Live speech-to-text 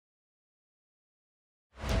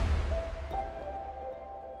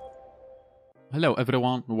Hello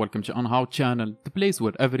everyone, welcome to On How channel, the place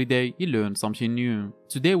where every day you learn something new.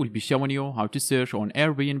 Today we'll be showing you how to search on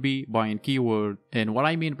Airbnb by a keyword. And what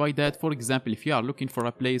I mean by that, for example, if you are looking for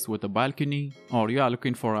a place with a balcony, or you are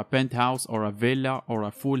looking for a penthouse or a villa or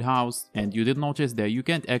a full house, and you did notice that you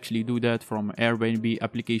can't actually do that from Airbnb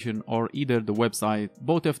application or either the website.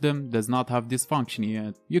 Both of them does not have this function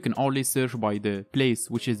yet. You can only search by the place,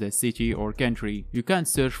 which is a city or country. You can't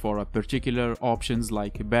search for a particular options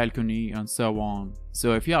like balcony and so on.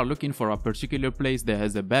 So if you are looking for a particular place that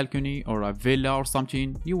has a balcony or a villa or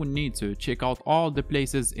something, you will need to check out all the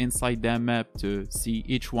places inside that map to see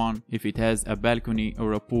each one if it has a balcony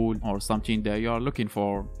or a pool or something that you are looking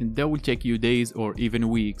for. And that will take you days or even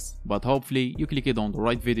weeks. But hopefully you clicked on the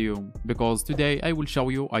right video, because today I will show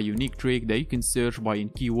you a unique trick that you can search by a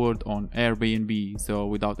keyword on Airbnb. So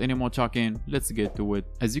without any more talking, let's get to it.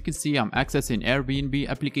 As you can see, I'm accessing Airbnb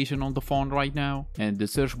application on the phone right now, and the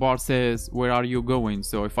search bar says where are you going.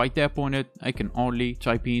 So if I tap on it, I can only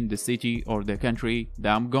type in the city or the country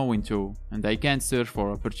that I'm going to, and I can't search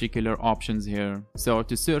for a particular options here. So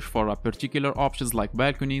to search for a particular options like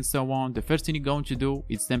balcony and so on, the first thing you're going to do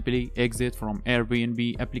is simply exit from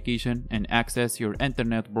Airbnb application and access your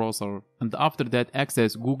internet browser. And after that,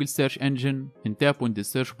 access Google search engine and tap on the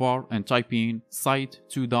search bar and type in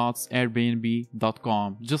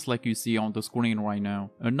site:airbnb.com, just like you see on the screen right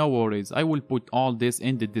now. And no worries, I will put all this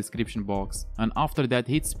in the description box. And after that,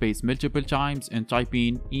 hit space multiple times and type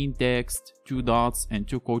in intext, 2 dots and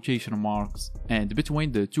 2 quotation marks. And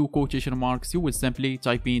between the 2 quotation marks, you will simply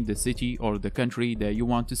type in the city or the country that you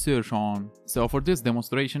want to search on. So for this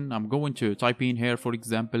demonstration, I'm going to type in here, for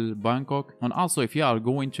example, Bangkok. And also, if you are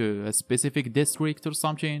going to a specific district or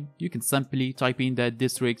something, you can simply type in that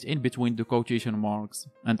district in between the quotation marks.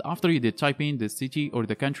 And after you did type in the city or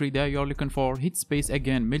the country that you're looking for, hit space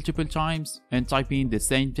again multiple times and type in the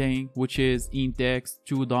same thing, which is intext,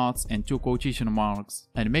 2 dots and 2 quotation marks.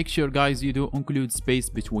 And make sure, guys, you do include space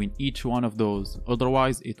between each one of those,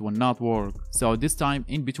 otherwise it will not work. So this time,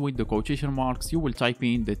 in between the quotation marks, you will type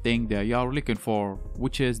in the thing that you are looking for,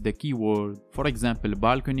 which is the keyword. For example,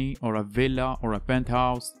 balcony or a villa or a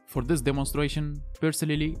penthouse. For this demonstration,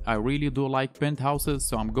 personally, I really do like penthouses,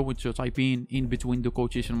 so I'm going to type in between the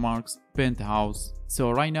quotation marks, penthouse.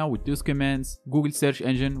 So right now with those commands, Google search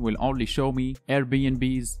engine will only show me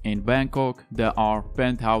Airbnbs in Bangkok that are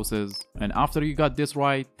penthouses. And after you got this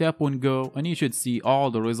right, tap on go and you should see all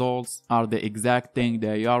the results are the exact thing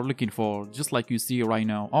that you are looking for. Just like you see right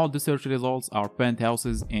now, all the search results are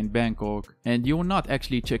penthouses in Bangkok. And you will not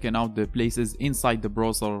actually checking out the places inside the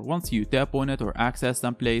browser. Once you tap on it or access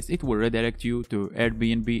some place, it will redirect you to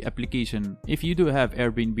Airbnb application, if you do have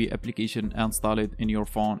Airbnb application installed in your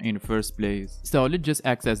phone in the first place. So let's just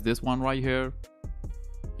access this one right here.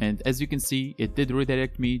 And as you can see, it did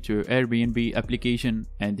redirect me to Airbnb application,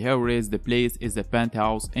 and here is the place is a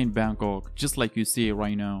penthouse in Bangkok, just like you see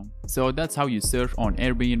right now. So that's how you search on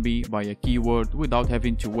Airbnb by a keyword without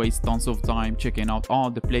having to waste tons of time checking out all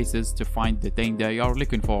the places to find the thing that you are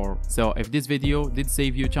looking for. So if this video did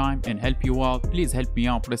save you time and help you out, please help me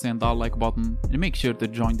out pressing that like button, and make sure to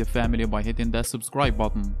join the family by hitting that subscribe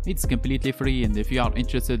button. It's completely free, and if you are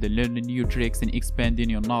interested in learning new tricks and expanding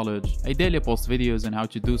your knowledge, I daily post videos on how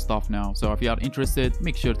to do stuff now. So if you are interested,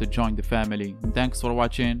 make sure to join the family. And thanks for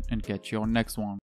watching, and catch you on next one.